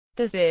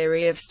The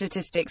theory of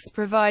statistics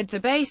provides a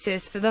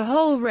basis for the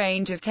whole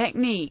range of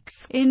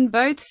techniques, in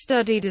both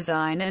study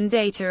design and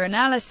data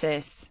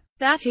analysis,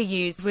 that are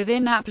used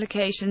within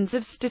applications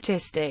of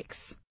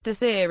statistics. The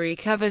theory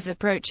covers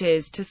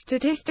approaches to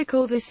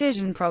statistical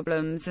decision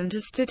problems and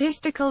to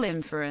statistical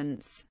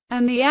inference,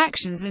 and the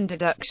actions and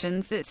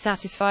deductions that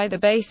satisfy the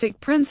basic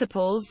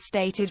principles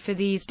stated for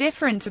these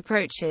different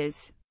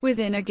approaches.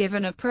 Within a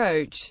given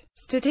approach,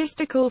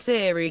 statistical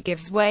theory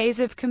gives ways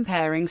of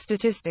comparing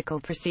statistical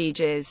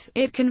procedures.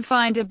 It can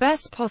find a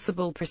best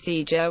possible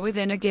procedure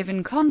within a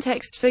given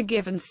context for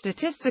given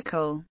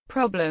statistical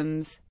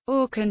problems,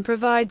 or can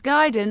provide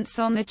guidance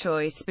on the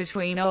choice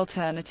between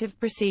alternative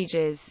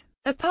procedures.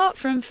 Apart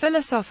from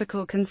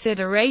philosophical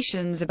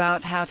considerations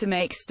about how to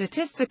make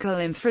statistical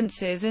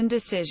inferences and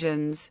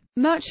decisions,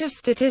 much of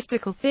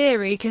statistical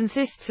theory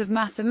consists of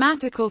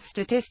mathematical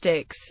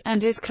statistics,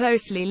 and is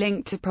closely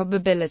linked to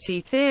probability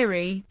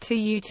theory, to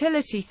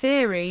utility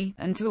theory,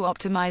 and to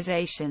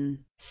optimization.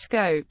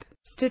 Scope.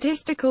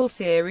 Statistical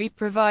theory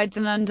provides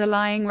an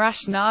underlying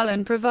rationale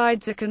and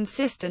provides a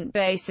consistent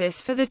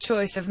basis for the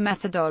choice of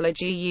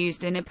methodology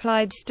used in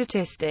applied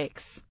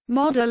statistics.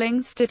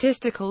 Modeling.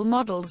 Statistical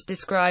models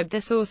describe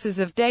the sources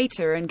of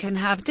data and can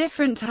have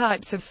different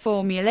types of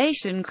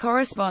formulation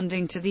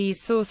corresponding to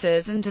these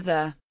sources and to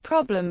the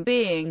problem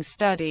being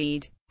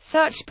studied.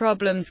 Such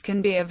problems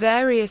can be of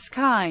various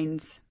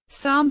kinds: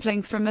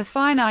 sampling from a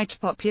finite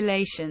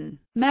population,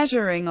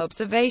 measuring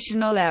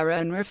observational error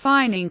and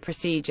refining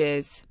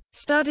procedures,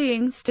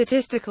 studying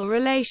statistical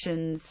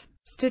relations.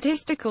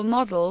 Statistical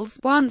models,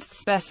 once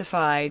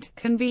specified,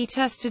 can be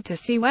tested to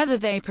see whether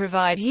they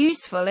provide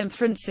useful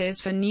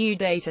inferences for new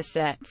data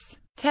sets.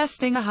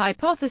 Testing a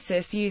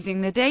hypothesis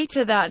using the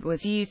data that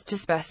was used to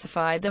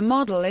specify the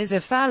model is a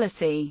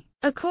fallacy,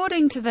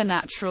 according to the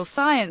natural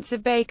science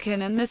of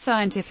Bacon and the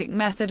scientific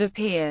method of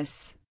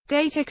Peirce.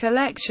 Data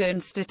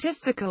collection.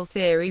 Statistical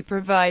theory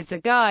provides a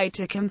guide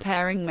to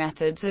comparing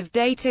methods of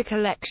data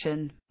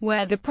collection,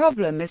 where the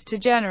problem is to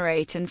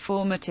generate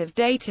informative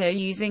data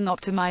using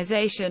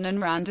optimization and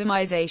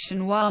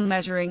randomization while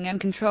measuring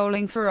and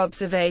controlling for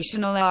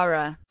observational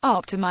error.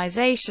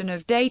 Optimization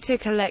of data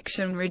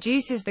collection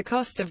reduces the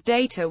cost of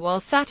data while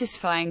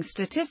satisfying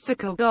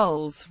statistical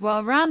goals,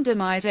 while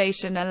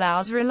randomization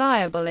allows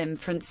reliable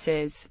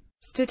inferences.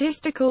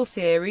 Statistical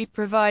theory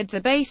provides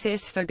a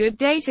basis for good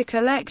data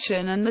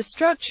collection and the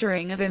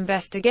structuring of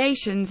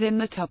investigations in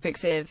the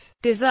topics of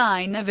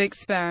design of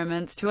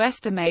experiments to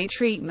estimate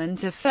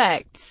treatment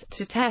effects,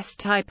 to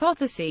test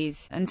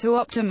hypotheses, and to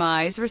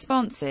optimize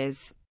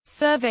responses.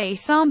 Survey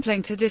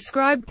sampling to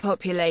describe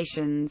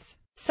populations.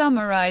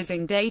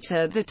 Summarizing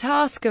data. The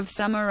task of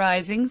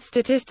summarizing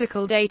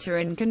statistical data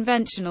in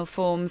conventional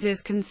forms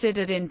is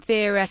considered in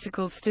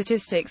theoretical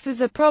statistics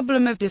as a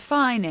problem of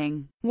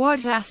defining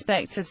what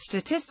aspects of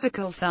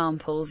statistical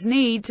samples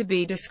need to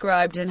be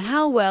described and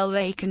how well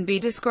they can be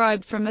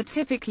described from a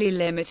typically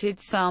limited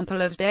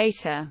sample of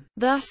data.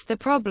 Thus, the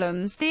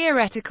problems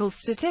theoretical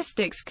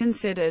statistics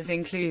considers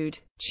include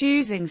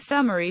choosing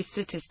summary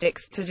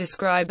statistics to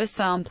describe a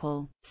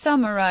sample,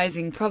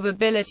 summarizing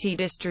probability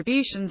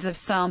distributions of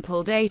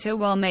sample data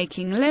while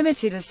making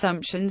limited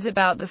assumptions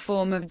about the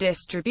form of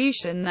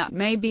distribution that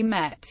may be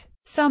met,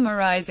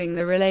 summarizing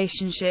the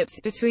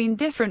relationships between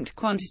different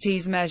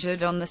quantities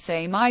measured on the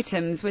same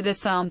items with a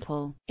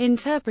sample,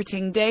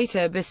 interpreting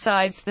data.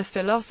 Besides the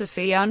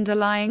philosophy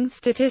underlying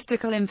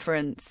statistical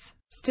inference,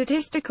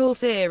 statistical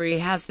theory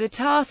has the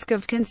task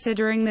of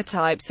considering the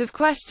types of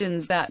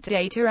questions that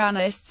data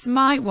analysts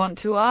might want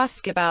to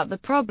ask about the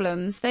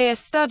problems they are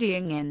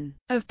studying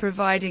of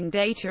providing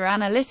data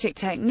analytic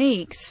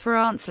techniques for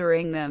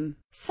answering them.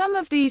 Some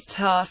of these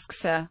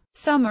tasks are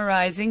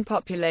summarizing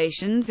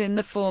populations in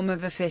the form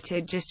of a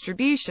fitted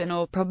distribution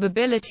or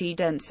probability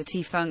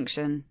density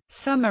function,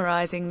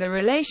 summarizing the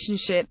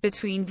relationship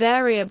between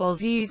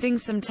variables using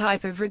some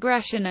type of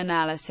regression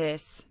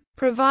analysis,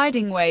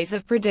 providing ways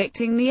of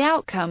predicting the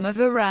outcome of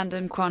a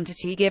random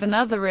quantity given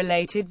other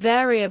related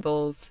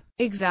variables,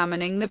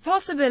 examining the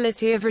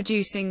possibility of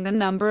reducing the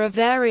number of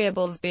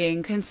variables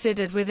being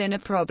considered within a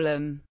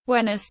problem.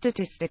 When a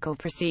statistical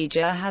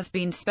procedure has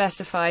been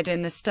specified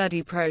in the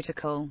study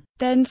protocol,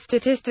 then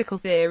statistical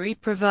theory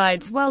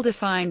provides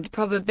well-defined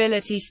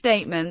probability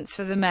statements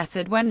for the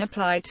method when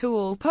applied to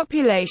all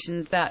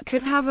populations that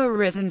could have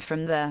arisen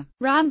from the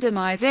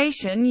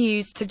randomization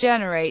used to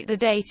generate the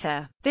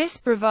data. This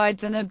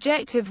provides an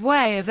objective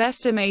way of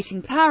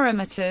estimating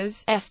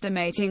parameters,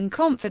 estimating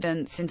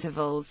confidence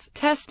intervals,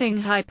 testing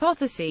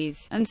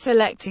hypotheses, and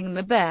selecting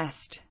the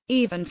best,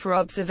 even for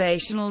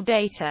observational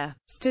data.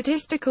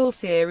 Statistical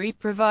theory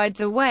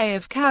provides a way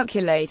of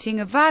calculating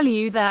a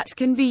value that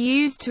can be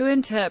used to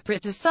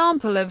interpret a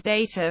sample of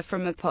data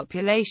from a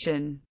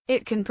population.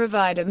 It can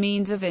provide a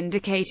means of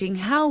indicating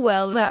how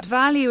well that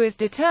value is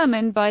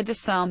determined by the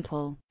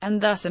sample,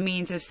 and thus a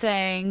means of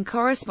saying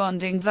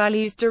corresponding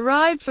values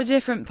derived for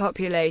different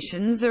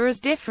populations are as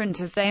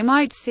different as they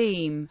might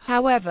seem.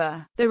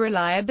 However, the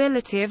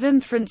reliability of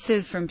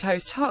inferences from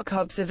post-hoc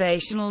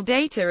observational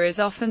data is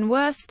often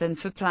worse than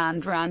for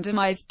planned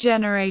randomized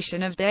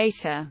generation of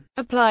data.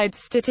 Applied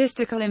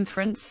statistical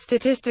inference.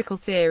 Statistical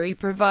theory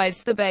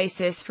provides the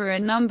basis for a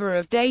number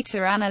of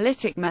data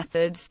analytic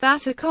methods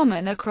that are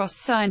common across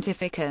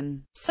scientific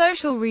and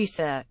social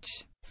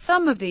research.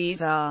 Some of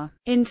these are: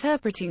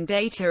 interpreting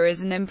data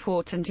is an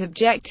important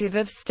objective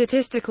of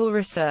statistical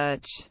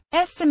research,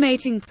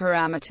 estimating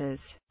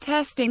parameters,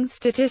 testing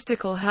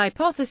statistical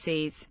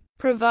hypotheses,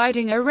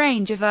 providing a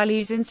range of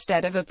values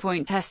instead of a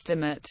point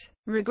estimate,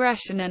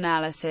 regression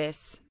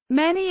analysis.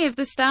 Many of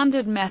the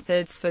standard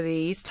methods for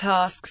these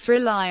tasks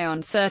rely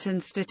on certain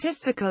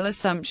statistical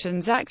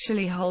assumptions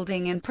actually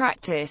holding in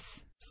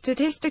practice.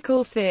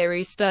 Statistical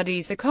theory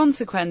studies the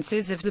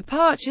consequences of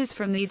departures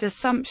from these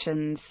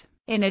assumptions.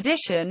 In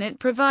addition, it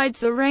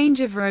provides a range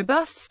of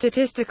robust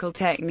statistical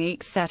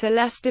techniques that are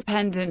less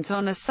dependent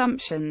on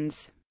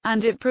assumptions,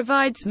 and it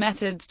provides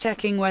methods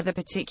checking whether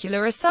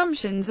particular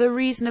assumptions are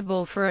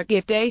reasonable for a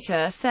given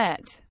data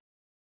set.